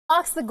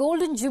Marks the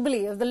golden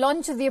jubilee of the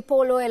launch of the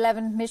Apollo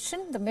 11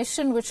 mission. The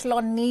mission which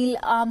launched Neil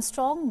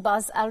Armstrong,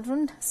 Buzz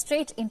Aldrin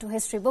straight into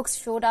history books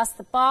showed us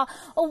the power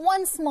of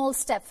one small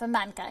step for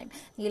mankind.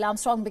 Neil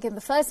Armstrong became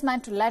the first man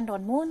to land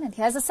on moon, and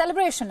here's a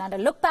celebration and a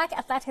look back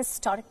at that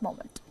historic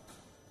moment.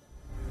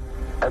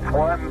 It's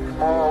one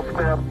small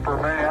step for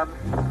man,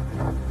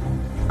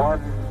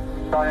 one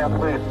giant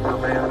leap for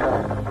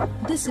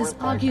mankind. This is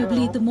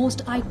arguably the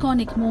most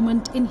iconic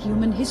moment in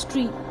human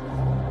history.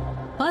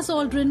 Buzz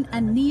Aldrin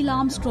and Neil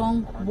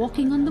Armstrong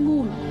walking on the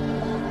moon.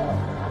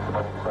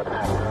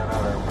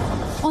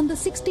 On the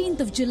 16th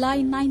of July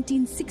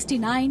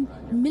 1969,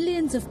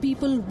 millions of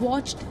people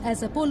watched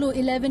as Apollo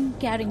 11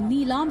 carrying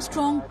Neil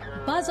Armstrong,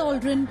 Buzz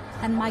Aldrin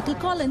and Michael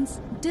Collins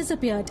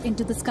disappeared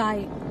into the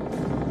sky.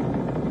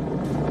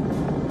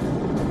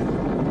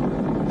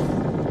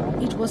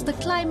 It was the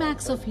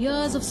climax of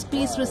years of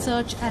space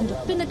research and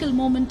a pinnacle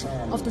moment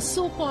of the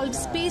so-called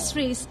space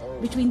race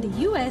between the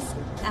US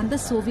and the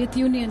Soviet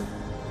Union.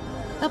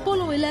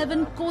 Apollo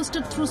 11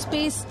 coasted through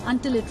space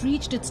until it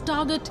reached its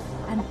target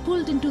and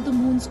pulled into the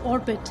moon's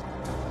orbit.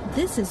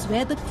 This is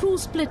where the crew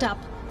split up.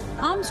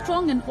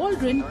 Armstrong and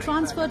Aldrin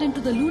transferred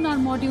into the lunar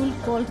module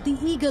called the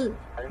Eagle,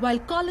 while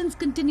Collins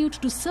continued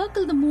to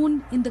circle the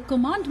moon in the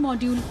command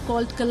module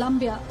called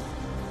Columbia.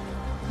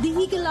 The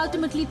Eagle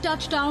ultimately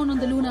touched down on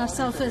the lunar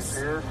surface.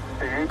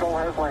 The Eagle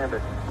has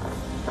landed.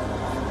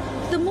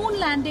 The moon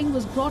landing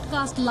was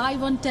broadcast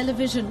live on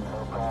television.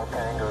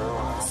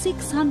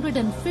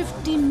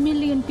 650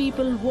 million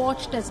people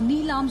watched as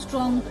Neil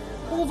Armstrong,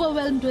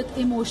 overwhelmed with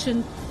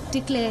emotion,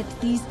 declared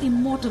these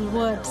immortal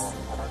words.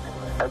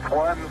 It's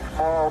one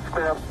small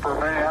step for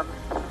man,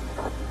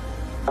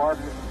 one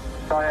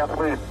giant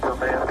leap for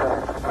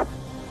mankind.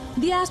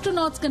 The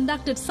astronauts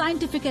conducted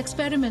scientific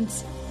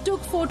experiments,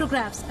 took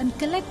photographs and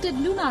collected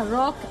lunar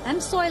rock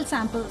and soil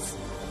samples.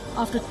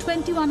 After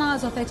 21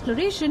 hours of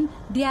exploration,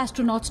 the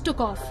astronauts took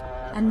off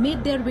and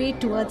made their way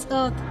towards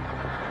Earth.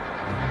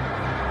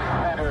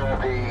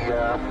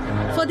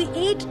 For the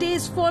 8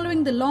 days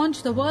following the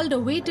launch, the world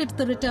awaited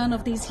the return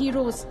of these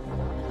heroes.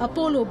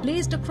 Apollo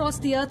blazed across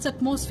the Earth's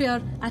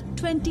atmosphere at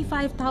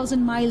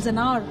 25,000 miles an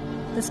hour.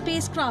 The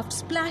spacecraft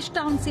splashed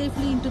down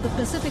safely into the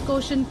Pacific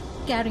Ocean,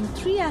 carrying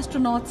 3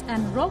 astronauts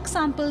and rock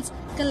samples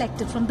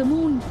collected from the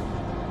moon.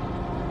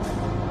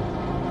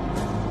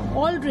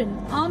 Aldrin,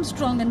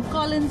 Armstrong and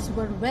Collins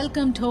were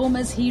welcomed home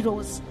as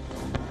heroes.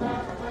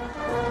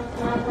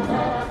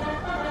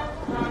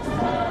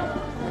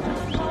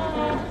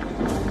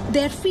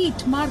 Their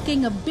feat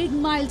marking a big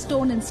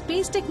milestone in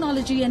space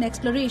technology and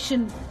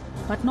exploration.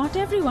 But not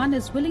everyone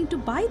is willing to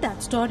buy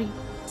that story.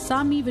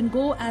 Some even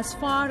go as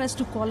far as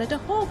to call it a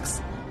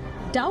hoax.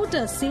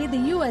 Doubters say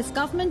the US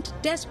government,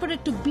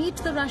 desperate to beat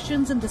the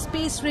Russians in the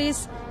space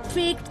race,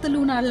 faked the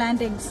lunar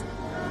landings.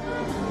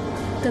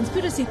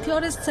 Conspiracy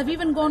theorists have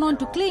even gone on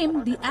to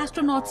claim the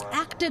astronauts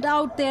acted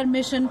out their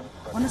mission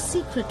on a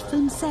secret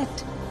film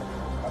set.